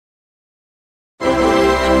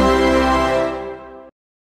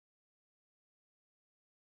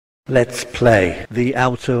Let's play The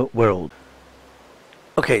Outer World.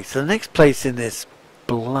 Okay, so the next place in this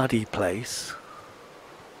bloody place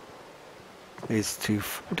is to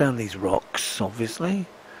fall down these rocks, obviously.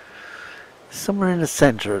 Somewhere in the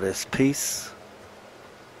centre of this piece.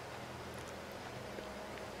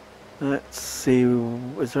 Let's see,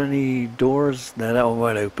 is there any doors? No, that one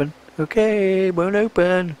won't open. Okay, won't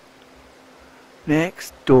open.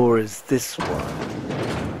 Next door is this one.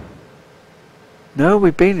 No,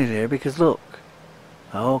 we've been in here because look.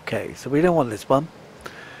 Okay, so we don't want this one.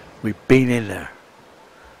 We've been in there.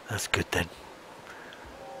 That's good then.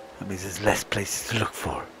 That means there's less places to look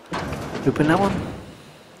for. Open that one.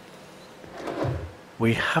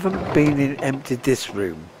 We haven't been in, emptied this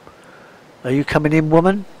room. Are you coming in,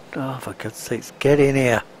 woman? Oh, for God's sakes, get in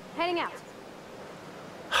here. Heading out.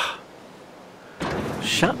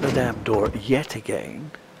 Shut the damn door yet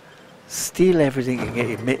again. Steal everything you can get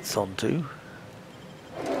your mitts onto.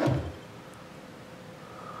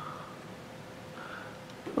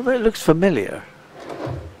 Although it looks familiar.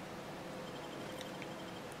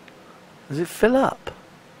 Does it fill up?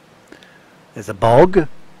 There's a bog.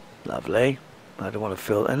 Lovely. I don't want to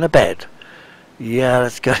fill. And a bed. Yeah,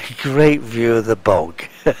 that's got a great view of the bog.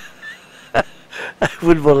 I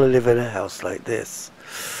wouldn't want to live in a house like this.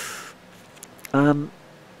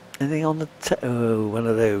 Anything on the oh, one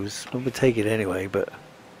of those. Well, we'll take it anyway, but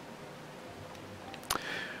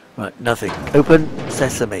right, nothing. Open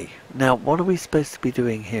sesame. Now, what are we supposed to be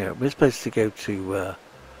doing here? We're supposed to go to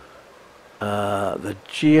the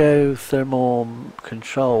geothermal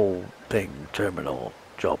control thing terminal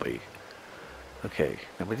jobby. Okay,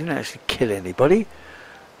 and we didn't actually kill anybody,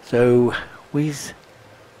 so we're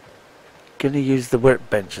going to use the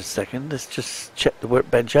workbench a second. Let's just check the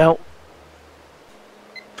workbench out.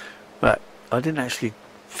 Right, I didn't actually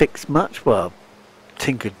fix much, well,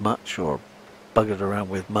 tinkered much or buggered around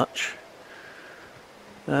with much.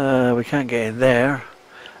 We can't get in there.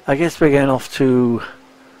 I guess we're going off to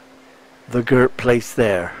the GURT place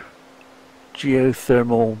there.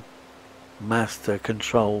 Geothermal Master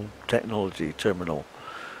Control Technology Terminal.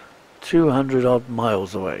 200 odd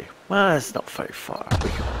miles away. Well, that's not very far.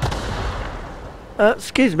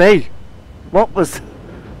 Excuse me. What was...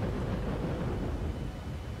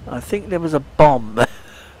 I think there was a bomb.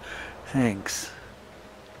 Thanks.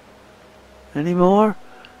 Any more?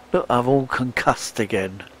 Look, I've all concussed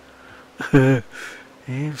again.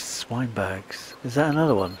 Here's swine bags. Is that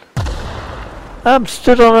another one? I'm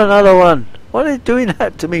stood on another one. What are you doing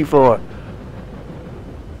that to me for?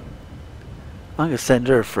 I'm going to send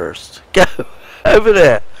her first. Go! Over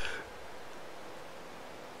there!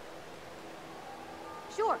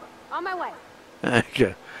 Sure, on my way.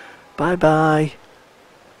 Okay. Bye-bye.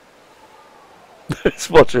 Let's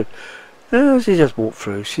watch her. Oh, she just walked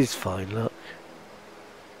through. She's fine, look.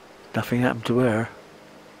 Nothing happened to her.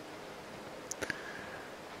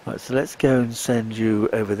 Right, so let's go and send you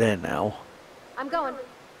over there now. I'm going.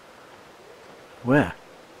 Where?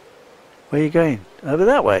 Where are you going? Over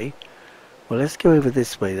that way? Well, let's go over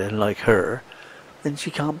this way then, like her. Then she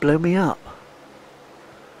can't blow me up.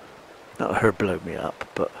 Not her blow me up,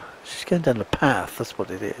 but she's going down the path, that's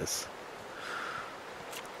what it is.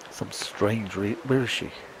 Some strange where is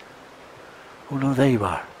she? Oh no, there you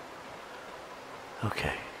are.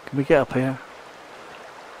 Okay, can we get up here?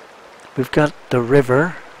 We've got the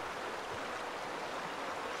river.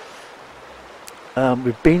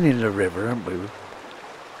 We've been in the river, haven't we?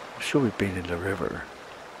 I'm sure we've been in the river.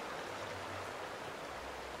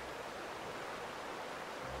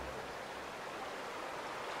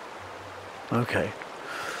 Okay.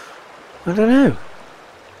 I don't know.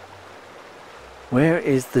 Where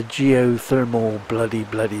is the geothermal bloody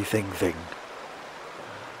thing?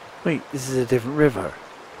 Wait, this is a different river.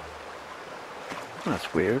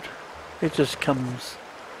 That's weird. It just comes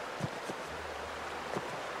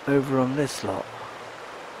over on this lot.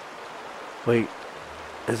 Wait,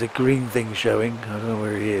 there's a green thing showing. I don't know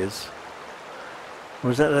where he is. Or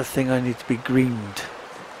is that the thing I need to be greened?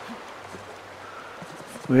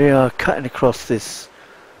 We are cutting across this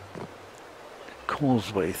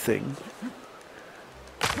causeway thing.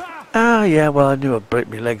 Ah, yeah, well, I knew I'd break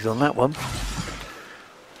my legs on that one.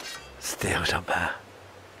 Still don't matter.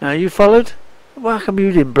 Now, you followed? Well, how come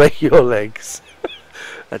you didn't break your legs?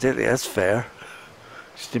 I don't think that's fair.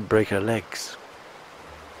 She didn't break her legs.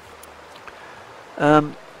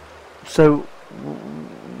 So,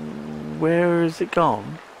 where is it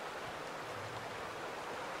gone?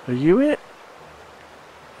 Are you it?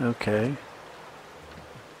 Okay.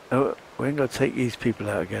 Oh, we ain't got to take these people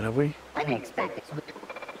out again, have we?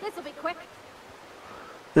 This'll be quick.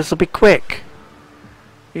 This'll be quick.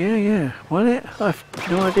 Yeah. Will it? I've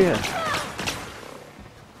no idea.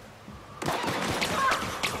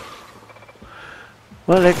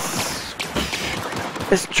 Well, let's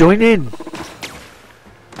join in.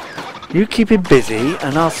 You keep him busy,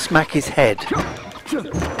 and I'll smack his head.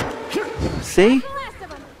 See?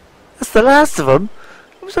 That's the last of them.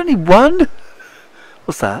 There was only one.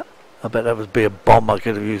 What's that? I bet that would be a bomb I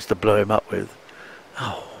could have used to blow him up with.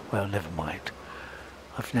 Oh, well, never mind.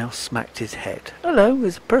 I've now smacked his head. Hello,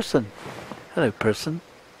 there's a person. Hello, person.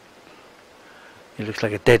 He looks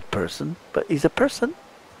like a dead person, but he's a person.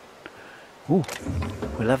 Ooh,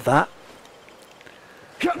 we'll have that.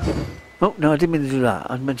 Oh, no, I didn't mean to do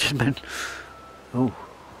that. I just meant... Ooh,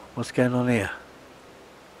 what's going on here?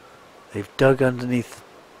 They've dug underneath...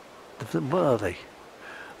 What are they?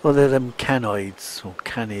 Oh, they're them canoids, or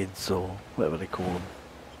canids, or whatever they call them.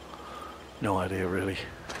 No idea, really.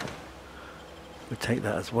 We'll take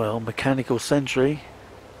that as well. Mechanical sentry.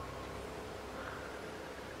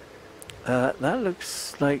 That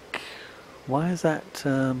looks like... Why is that...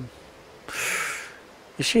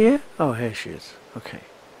 Is she here? Oh, here she is. Okay.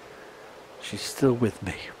 She's still with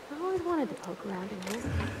me. I always wanted to poke around in here.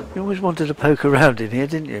 You always wanted to poke around in here,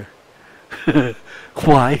 didn't you?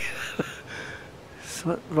 Why?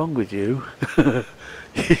 What's wrong with you? You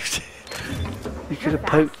could have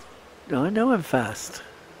poked... I know I'm fast.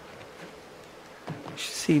 You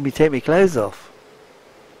should see me take my clothes off.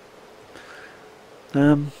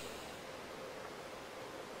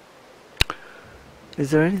 Is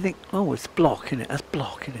there anything... Oh, it's block, innit? That's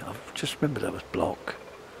block, innit? I've just remembered that was block.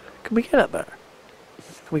 Can we get up there?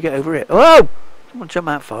 Can we get over it? Oh! Don't want to jump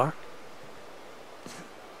that far.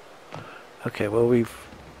 Okay, well, we've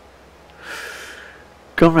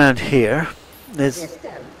gone round here. There's...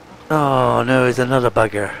 Oh, no, there's another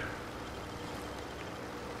bugger.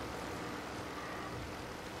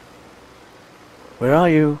 Where are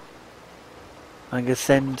you? I'm going to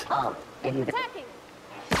send... Attacking!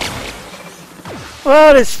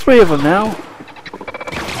 Well, there's 3 of them now.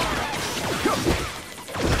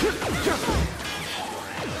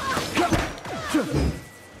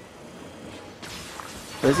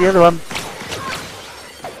 Where's the other one?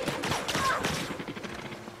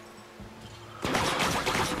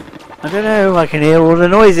 I don't know, I can hear all the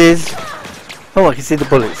noises. Oh, I can see the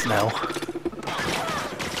bullets now.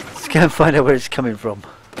 Let's go and find out where it's coming from.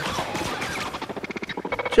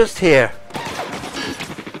 Just here.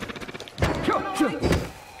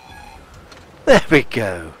 There we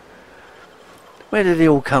go. Where did they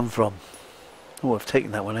all come from? Oh, I've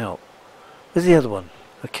taken that one out. Where's the other one?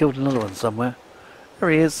 I killed another one somewhere. There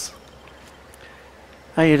he is.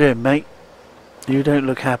 How you doing, mate? You don't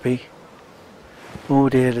look happy. Oh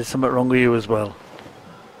dear, there's something wrong with you as well.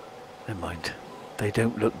 Never mind. They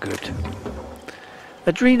don't look good.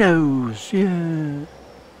 Adrenos, yeah.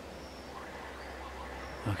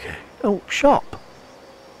 Okay. Oh, shop.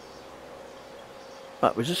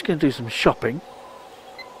 Right, we're just going to do some shopping.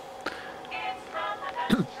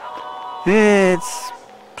 It's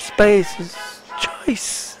space,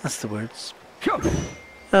 choice. That's the words.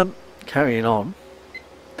 Carrying on.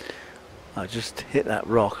 I just hit that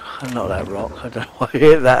rock. Not that rock. I don't want to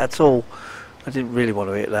hit that at all. I didn't really want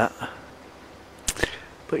to hit that.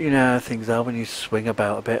 But you know how things are when you swing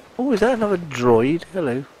about a bit. Oh, is that another droid?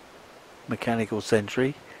 Hello. Mechanical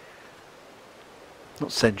sentry.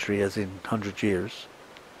 Not century as in 100 years.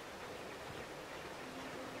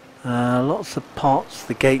 Lots of pots.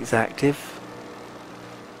 The gate's active.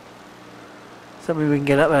 Something we can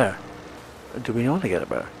get up there. Do we want to get up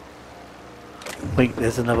there? Wait,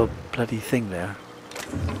 there's another bloody thing there.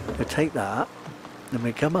 We'll take that. Then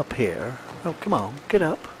we come up here. Oh, come on, get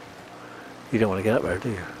up. You don't want to get up there, do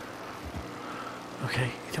you? Okay,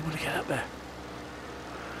 you don't want to get up there.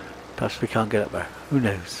 Perhaps we can't get up there. Who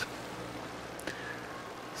knows?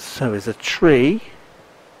 So there's a tree.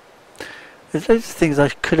 There's loads of things I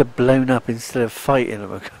could have blown up instead of fighting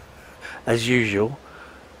them, as usual.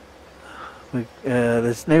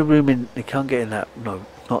 There's no room in... You can't get in that... No,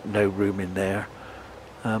 not no room in there.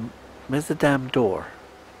 Where's the damn door?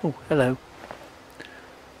 Oh, hello.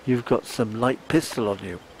 You've got some light pistol on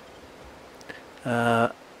you.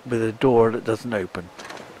 With a door that doesn't open.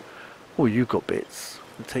 Oh, you got bits.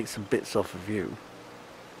 I'll take some bits off of you.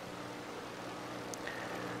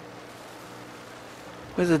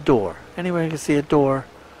 Where's a door? Anywhere you can see a door?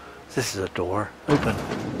 This is a door. Open.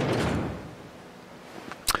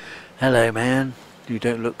 Hello, man. You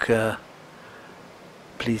don't look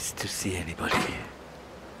pleased to see anybody.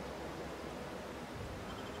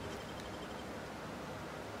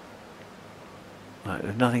 Right,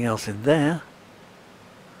 there's nothing else in there.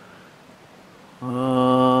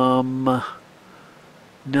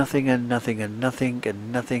 Nothing and nothing and nothing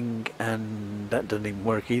and nothing, and that doesn't even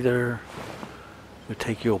work either. We'll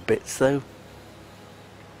take your bits though.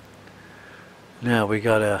 Now we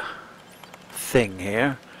got a thing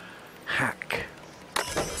here. Hack.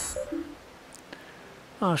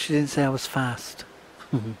 Oh, she didn't say I was fast.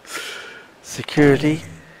 Security.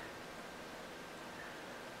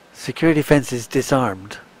 Security fences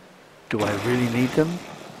disarmed. Do I really need them?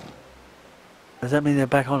 Does that mean they're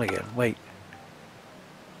back on again? Wait.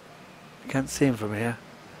 I can't see them from here.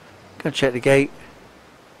 Go check the gate.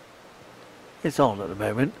 It's on at the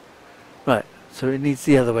moment. Right, so it needs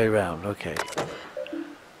the other way round. Okay.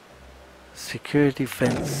 Security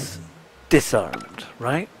fence disarmed,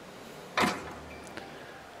 right?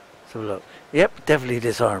 So look. Yep, definitely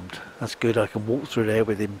disarmed. That's good. I can walk through there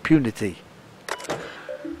with impunity.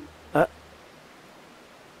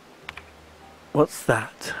 What's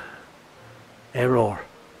that? Error.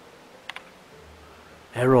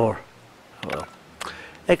 Error. Oh well.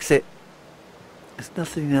 Exit. There's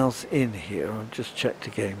nothing else in here. I've just checked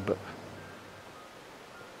again, but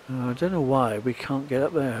I don't know why we can't get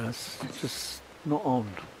up there. It's just not on.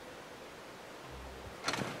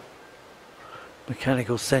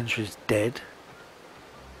 Mechanical sentry's dead.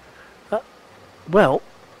 Well,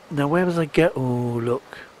 now where was I get? Oh,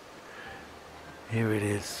 look. Here it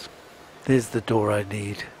is. There's the door I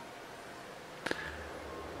need.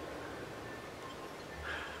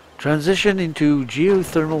 Transition into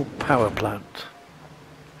geothermal power plant.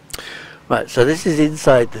 Right, so this is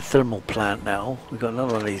inside the thermal plant now. We've got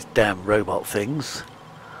another one of these damn robot things.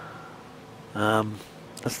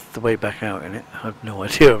 That's the way back out in it. I have no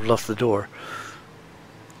idea, I've lost the door.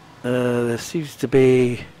 There seems to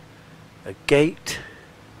be a gate.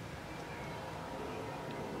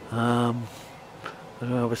 I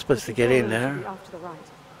don't know, we're supposed to get in there.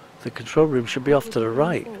 The control room should be off to the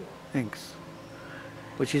right. Thanks.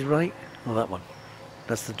 Which is right? Oh, that one.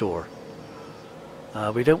 That's the door.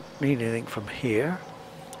 We don't need anything from here,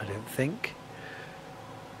 I don't think.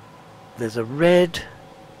 There's a red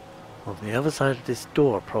on the other side of this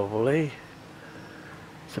door, probably.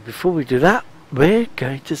 So before we do that, we're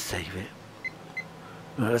going to save it.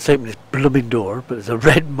 Right, let's open this blooming door, but there's a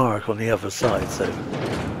red mark on the other side, so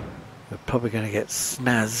we're probably going to get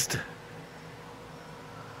snazzed.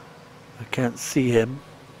 I can't see him.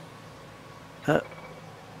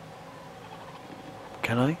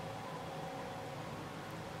 Can I?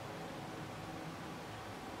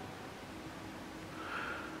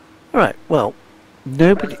 Alright, well,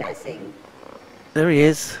 nobody... There he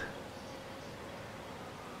is.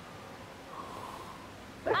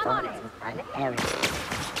 I'm on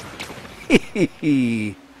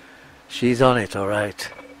it. She's on it,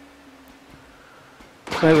 alright.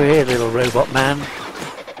 Over here, little robot man.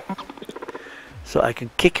 So I can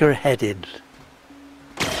kick her head in.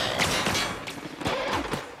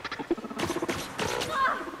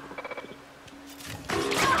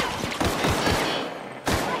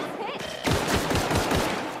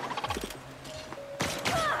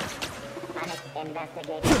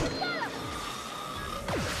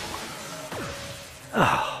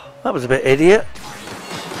 Oh, that was a bit idiot.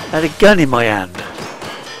 I had a gun in my hand.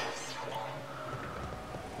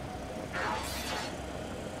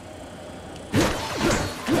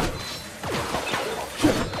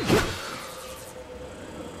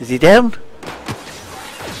 Is he down?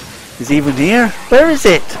 Is he even here? Where is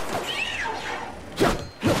it?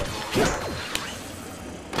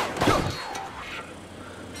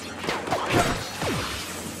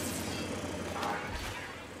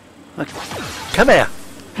 Come here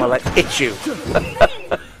while I hit you.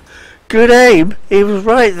 Good aim. He was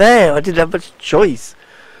right there. I didn't have much choice.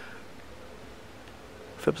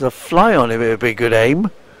 If it was a fly on him, it would be good aim.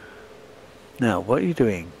 Now, what are you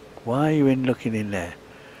doing? Why are you looking in there?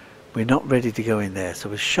 We're not ready to go in there, so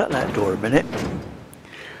we'll shut that door a minute.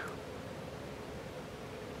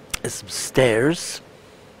 There's some stairs.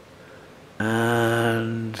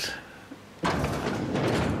 And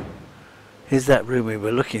here's that room we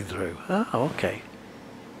were looking through. Oh, okay.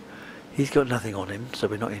 He's got nothing on him, so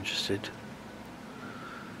we're not interested.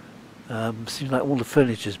 Seems like all the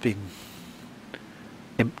furniture's been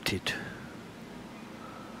emptied.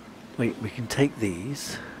 Wait, we can take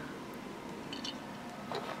these.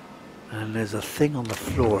 And there's a thing on the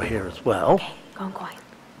floor here as well. Gone quiet.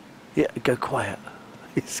 Yeah, go quiet.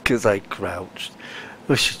 It's because I crouched.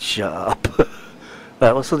 We should shut up.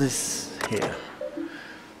 Right, what's on this here?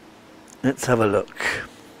 Let's have a look.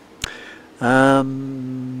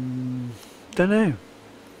 Don't know.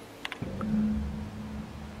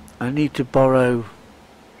 I need to borrow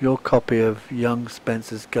your copy of Young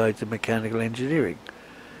Spencer's Guide to Mechanical Engineering.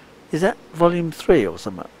 Is that volume 3 or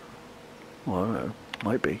something? Well, I don't know.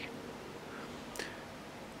 Might be.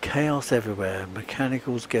 Chaos everywhere.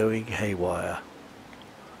 Mechanicals going haywire.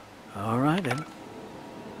 Alright then.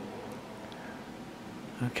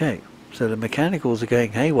 Okay. So the mechanicals are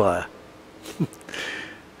going haywire.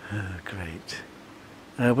 Oh, great.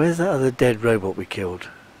 Where's that other dead robot we killed?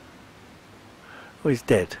 Oh, he's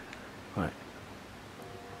dead. Right.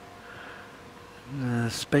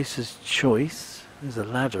 Spacer's choice. There's a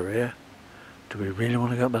ladder here. Do we really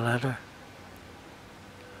want to go up the ladder?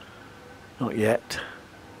 Not yet.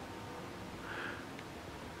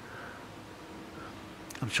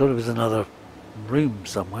 I'm sure there was another room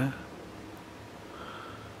somewhere.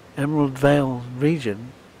 Emerald Vale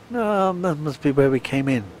region? No, that must be where we came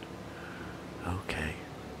in. Okay.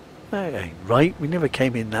 That ain't right. We never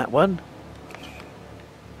came in that one.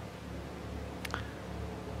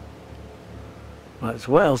 Right,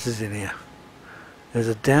 so what else is in here? There's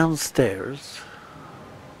a downstairs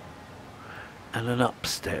and an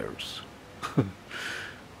upstairs.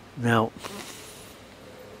 Now,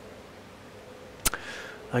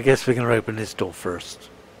 I guess we're going to open this door first.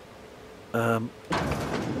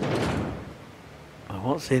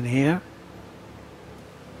 What's in here?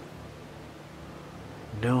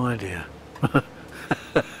 No idea.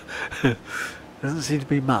 Doesn't seem to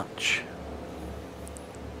be much.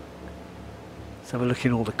 Let's have a look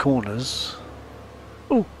in all the corners.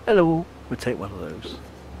 Oh, hello. We'll take one of those.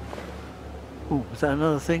 Oh, is that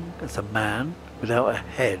another thing? That's a man without a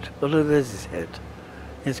head. Oh, look, there's his head.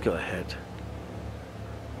 He's got a head.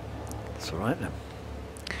 That's alright then.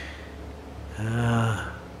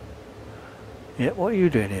 Yeah, what are you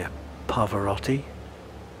doing here? Parvati?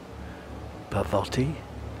 Parvati?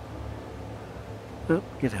 Oh,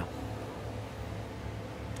 get down.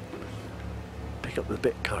 Pick up the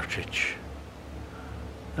bit cartridge.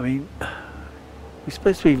 I mean, we're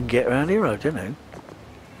supposed to even get around here, I don't know.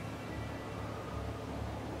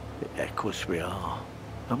 Yeah, of course we are,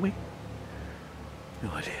 aren't we?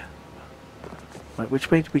 No idea. Right, which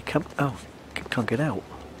way do we come? Oh, can't get out.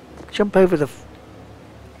 Jump over the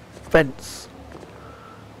fence.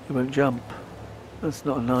 You won't jump. That's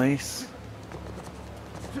not nice.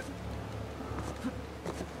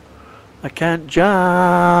 I can't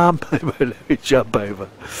jump. They won't let me jump over.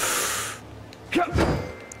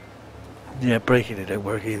 Yeah, breaking it don't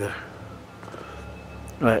work either.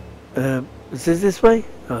 Right, is this way?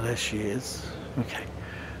 Oh, there she is. Okay.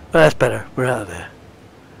 Well, that's better. We're out of there.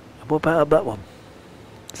 And what about up that one?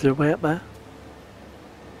 Is there a way up there?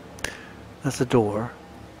 That's a door.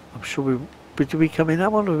 I'm sure we... But do we come in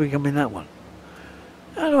that one or do we come in that one?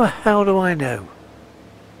 How do I know?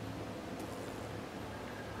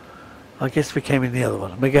 I guess we came in the other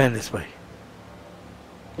one. We're going this way.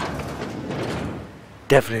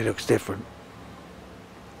 Definitely looks different.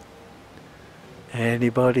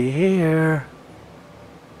 Anybody here?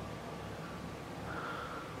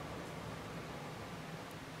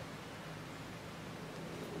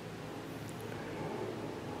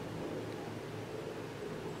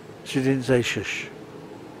 She didn't say shush.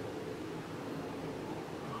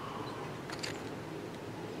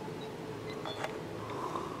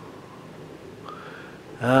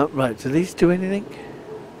 Right, do these do anything?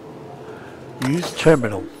 Use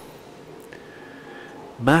terminal.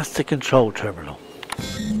 Master control terminal.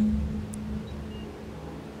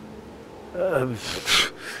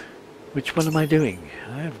 Which one am I doing?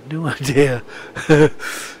 I have no idea.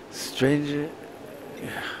 Stranger.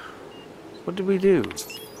 What did we do?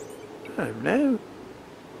 I don't know.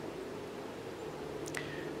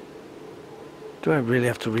 Do I really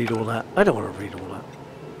have to read all that? I don't want to read all that.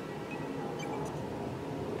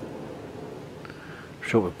 I'm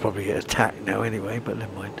sure we'll probably get attacked now anyway, but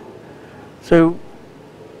never mind. So,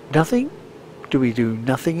 nothing? Do we do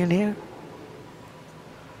nothing in here?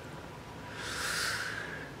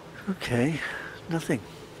 Okay, nothing.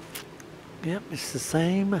 Yep, it's the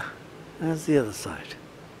same as the other side.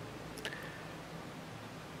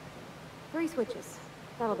 3 switches.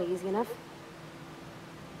 That'll be easy enough.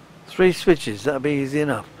 3 switches, that'll be easy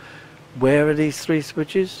enough. Where are these 3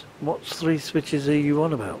 switches? What 3 switches are you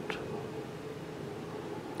on about?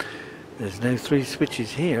 There's no 3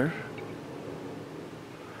 switches here.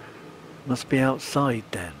 Must be outside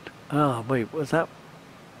then. Ah, wait, was that?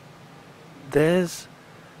 There's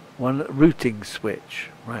one routing switch.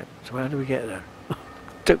 Right, so how do we get there?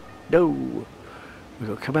 Don't know. We've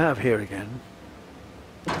got to come out of here again.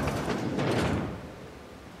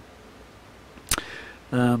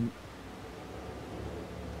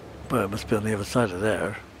 Well, it must be on the other side of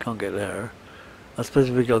there. Can't get there. I suppose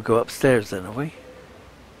we've got to go upstairs then, have we?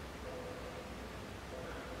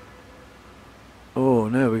 Oh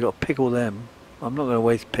no, we got to pick all them. I'm not going to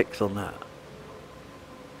waste picks on that.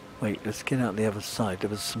 Wait, let's get out the other side. There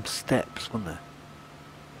was some steps, wasn't there?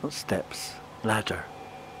 Not steps, ladder.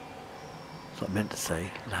 That's what I meant to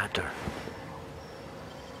say, ladder.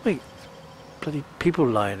 Wait, bloody people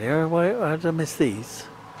lying here. Why did I miss these?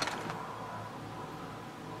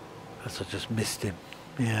 Guess I just missed him.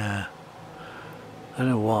 Yeah. I don't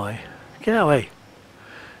know why. Get out of the way.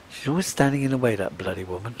 She's always standing in the way, that bloody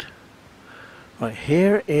woman. Right,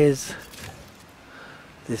 here is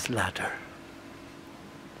this ladder.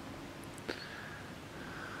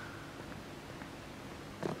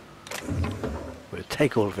 We'll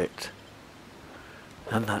take all of it.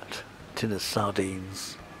 And that tin of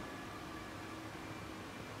sardines.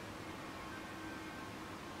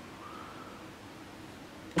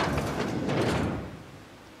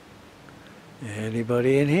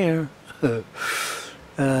 Anybody in here?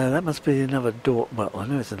 That must be another door. Well, I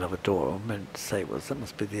know it's another door. I meant to say that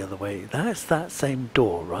must be the other way. That's that same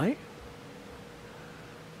door, right?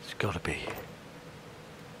 It's got to be.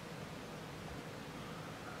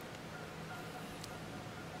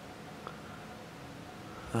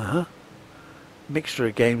 Uh-huh. Mixture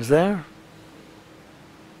of games there.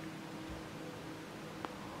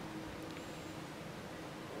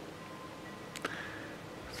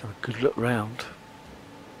 So a good look round.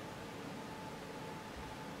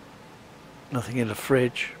 Nothing in the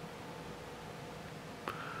fridge.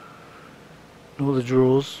 Nor the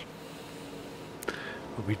drawers.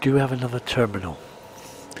 But we do have another terminal.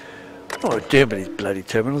 Oh, dear, but these bloody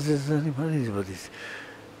terminals. Is anybody's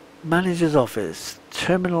manager's office.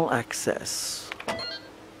 Terminal access.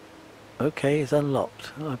 Okay, it's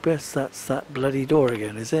unlocked. I guess that's that bloody door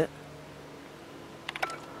again, is it?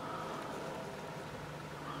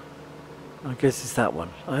 I guess it's that one.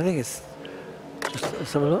 I think it's just,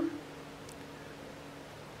 let's have a look.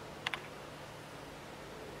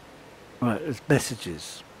 Right, there's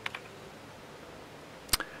messages.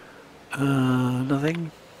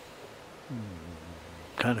 Nothing.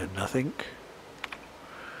 Kind of nothing.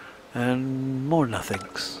 And more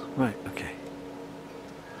nothings. Right, okay.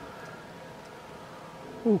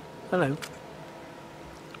 Ooh, hello.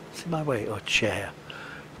 What's in my way? Oh, chair.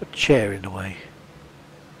 A chair in the way.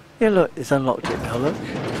 Yeah, look, it's unlocked it now, look.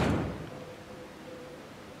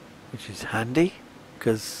 Which is handy,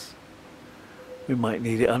 because we might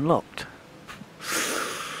need it unlocked.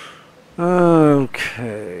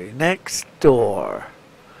 Okay, next door.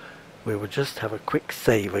 We will just have a quick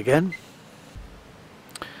save again.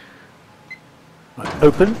 Right,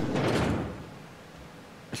 open.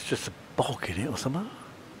 It's just a bog in it or something.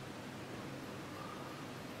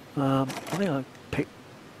 I think I picked...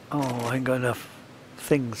 Oh, I ain't got enough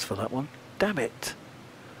things for that one. Damn it.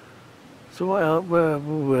 So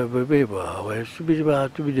where should we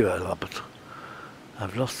do it?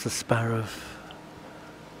 I've lost the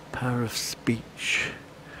power of speech.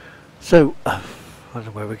 So, I don't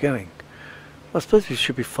know where we're going. Well, I suppose we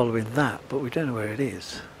should be following that, but we don't know where it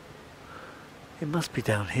is. It must be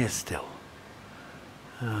down here still.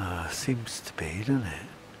 Seems to be, doesn't it?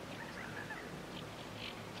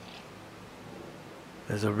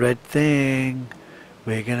 There's a red thing.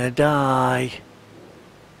 We're gonna die.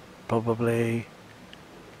 Probably.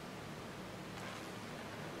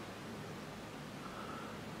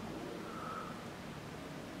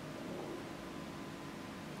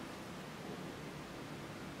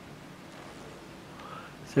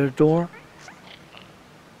 Is there a door?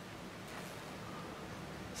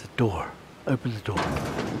 There's a door. Open the door.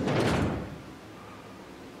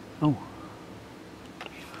 Oh.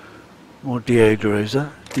 More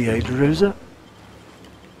deodorizer. Deodorizer.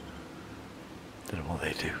 Don't know what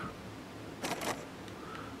they do.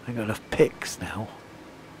 I ain't got enough picks now.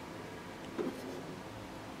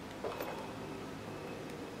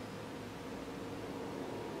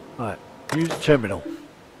 Right, use the terminal.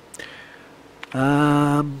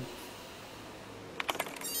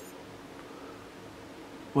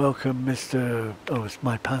 Welcome, Mr. Oh, it's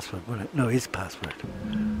my password, wasn't it? No, his password.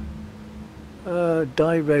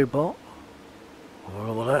 Die robot. I don't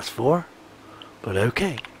know what that's for, but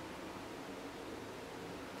okay.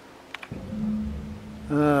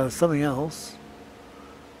 Something else.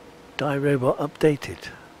 Die robot updated.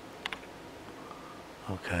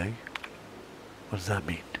 Okay. What does that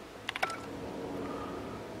mean?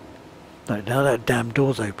 Right, now that damn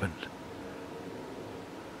door's open.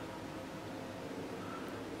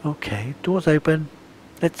 Okay, door's open.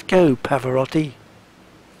 Let's go, Pavarotti.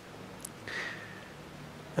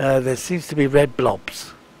 There seems to be red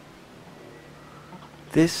blobs.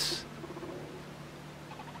 This...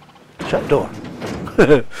 Shut door.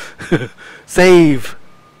 Save!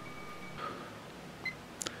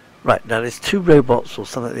 Right, now there's two robots or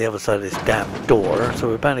something at the other side of this damn door, so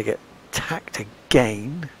we're bound to get attacked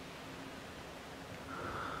again.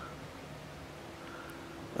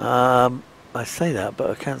 I say that, but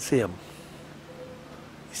I can't see him.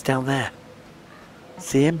 He's down there.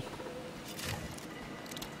 See him?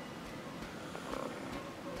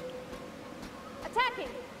 Attacking.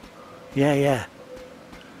 Yeah, yeah.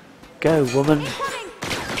 Go, woman.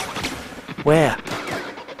 Where?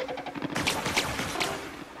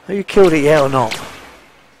 Have you killed it yet or not?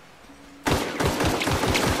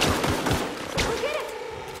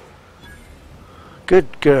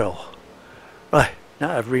 Good girl. Right,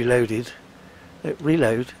 now I've reloaded.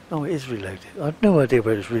 Reload? Oh, it is reloaded. I have no idea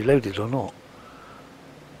whether it's reloaded or not.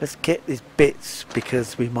 Let's get his bits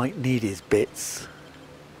because we might need his bits.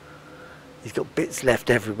 He's got bits left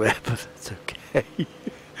everywhere, but that's okay.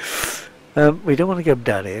 We don't want to go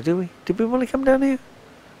down here, do we? Did we want to come down here?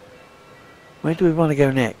 Where do we want to go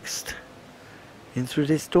next? In through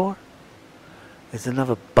this door? There's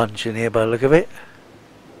another bunch in here by the look of it.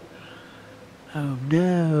 Oh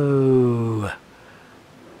no!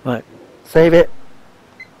 Right, save it.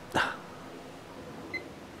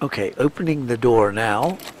 Okay, opening the door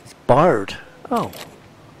now. It's barred. Oh.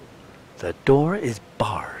 The door is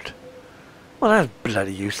barred. Well, that's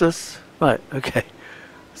bloody useless. Right, okay.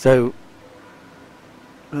 So,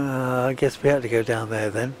 I guess we have to go down there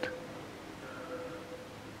then.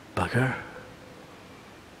 Bugger.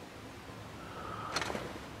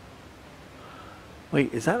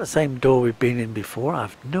 Wait, is that the same door we've been in before? I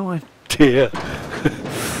have no idea.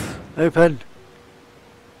 Open.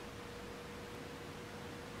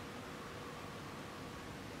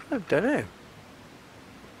 I don't know.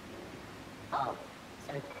 Oh,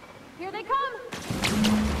 sorry. Here they come.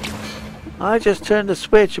 I just turned the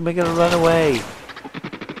switch and we're going to run away.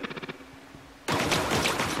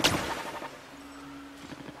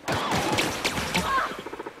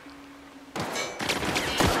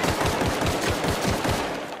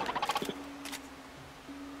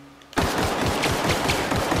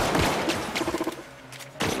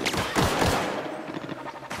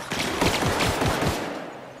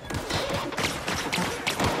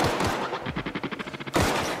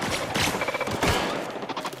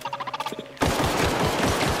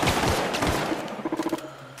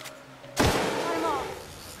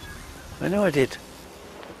 I know I did.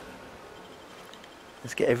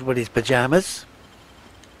 Let's get everybody's pajamas.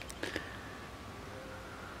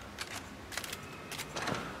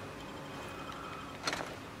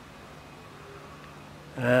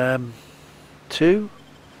 Two.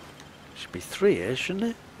 Should be three here, shouldn't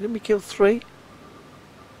it? Didn't we kill three?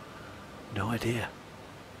 No idea.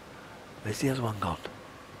 Where's the other one gone?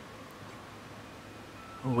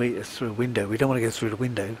 Oh wait, it's through a window. We don't want to go through the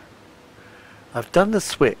window. I've done the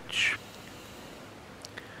switch.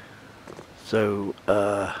 So,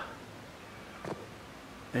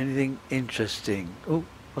 anything interesting? Oh,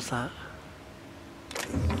 what's that?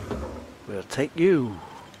 We'll take you.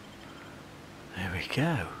 There we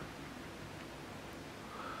go.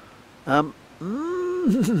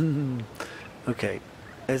 Okay.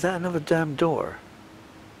 Is that another damn door?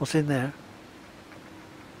 What's in there?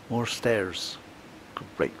 More stairs.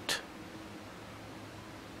 Great.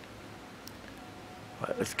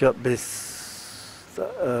 Right, let's go up this.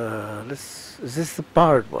 Is this the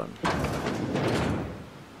barred one?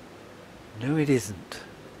 No, it isn't.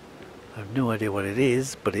 I have no idea what it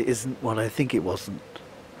is, but it isn't what I think it wasn't.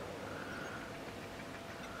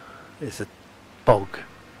 It's a bog.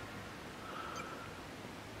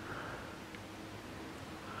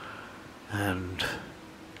 And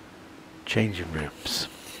changing rooms.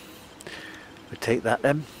 We take that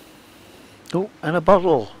then. Oh, and a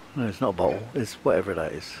bottle. No, it's not a bottle. It's whatever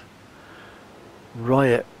that is.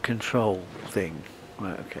 Riot control thing.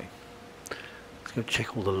 Right, okay. Let's go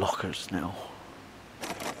check all the lockers now.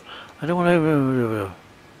 I don't want to... I'm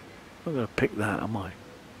not going to pick that, am I?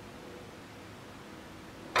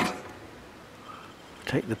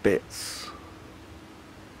 Take the bits.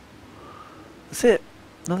 That's it.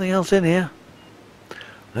 Nothing else in here.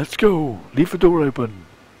 Let's go. Leave the door open.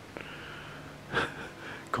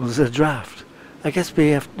 Cause there's a draft. I guess we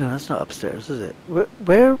have... No, that's not upstairs, is it?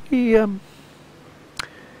 Where are we...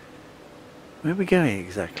 Where are we going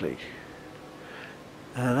exactly?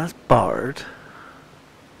 That's barred.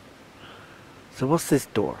 So what's this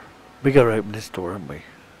door? We gotta open this door, haven't we?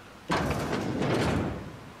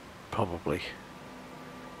 Probably.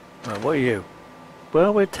 Right, what are you?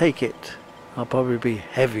 Well, we'll take it. I'll probably be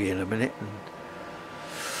heavy in a minute and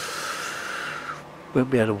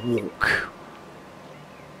won't be able to walk.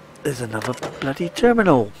 There's another bloody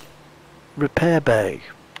terminal. Repair bay.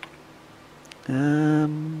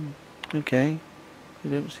 Okay. You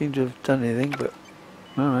don't seem to have done anything, but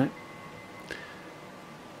alright.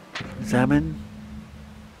 Examine.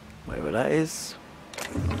 Whatever that is.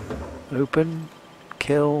 Open.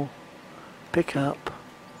 Kill. Pick up.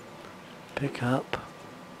 Pick up.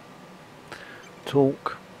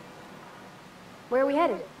 Talk. Where are we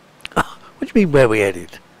headed? What do you mean where we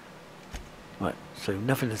headed? Right, so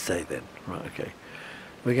nothing to say then. Right, okay.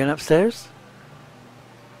 We're going upstairs?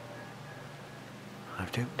 I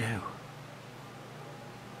don't know.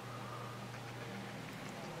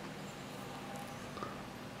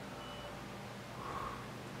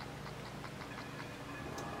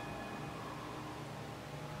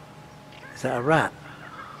 Is that a rat?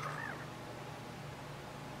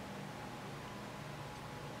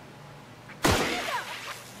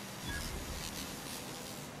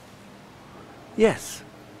 Yes.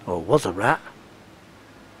 Or was a rat.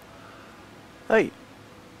 Hey.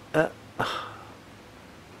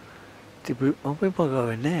 Oh, we might go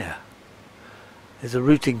in there. There's a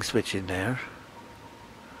routing switch in there.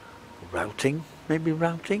 Routing? Maybe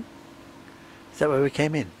routing? Is that where we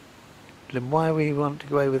came in? Then why do we want to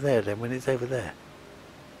go over there then when it's over there?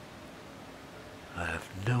 I have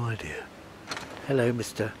no idea. Hello,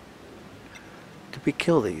 mister. Did we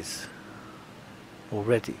kill these?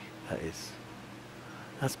 Already, that is.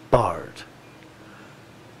 That's barred.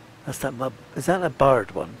 That's that is that a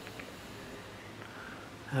barred one?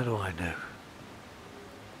 How do I know?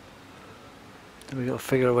 Then we got to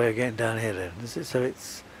figure a way of getting down here then. Is it so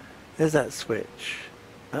it's there's that switch.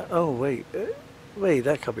 Oh wait. Wait,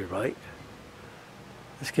 that can't be right.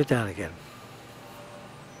 Let's go down again.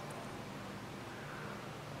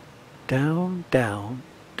 Down, down,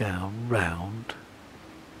 down, round.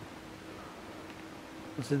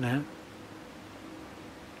 What's in there?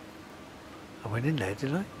 I went in there,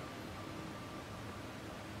 did I?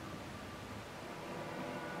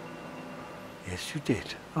 Yes, you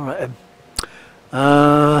did. Alright,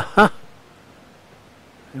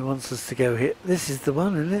 He wants us to go here. This is the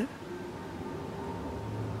one, isn't it?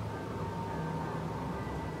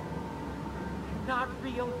 You're not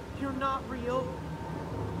real. You're not real.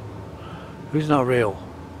 Who's not real?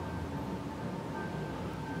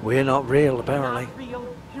 We're not real, apparently. Not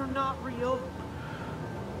real. You're not real.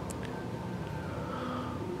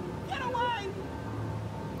 Get away!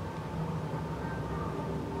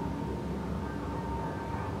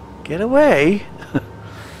 Get away?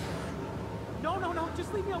 No, no, no.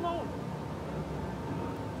 Just leave me alone.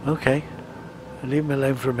 Okay. I'll leave him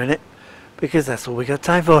alone for a minute. Because that's all we got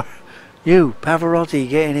time for. You, Pavarotti,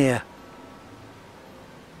 get in here.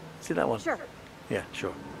 See that one? Sure. Yeah,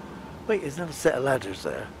 sure. Wait, there's another set of ladders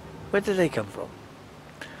there. Where did they come from?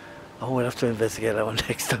 Oh, we'll have to investigate that one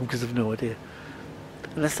next time because I've no idea.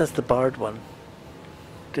 Unless that's the barred one.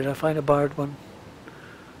 Did I find a barred one?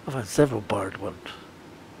 I found several barred ones.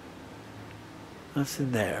 That's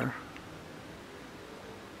in there.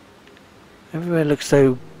 Everywhere looks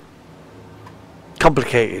so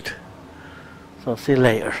complicated. So I'll see you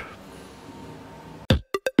later.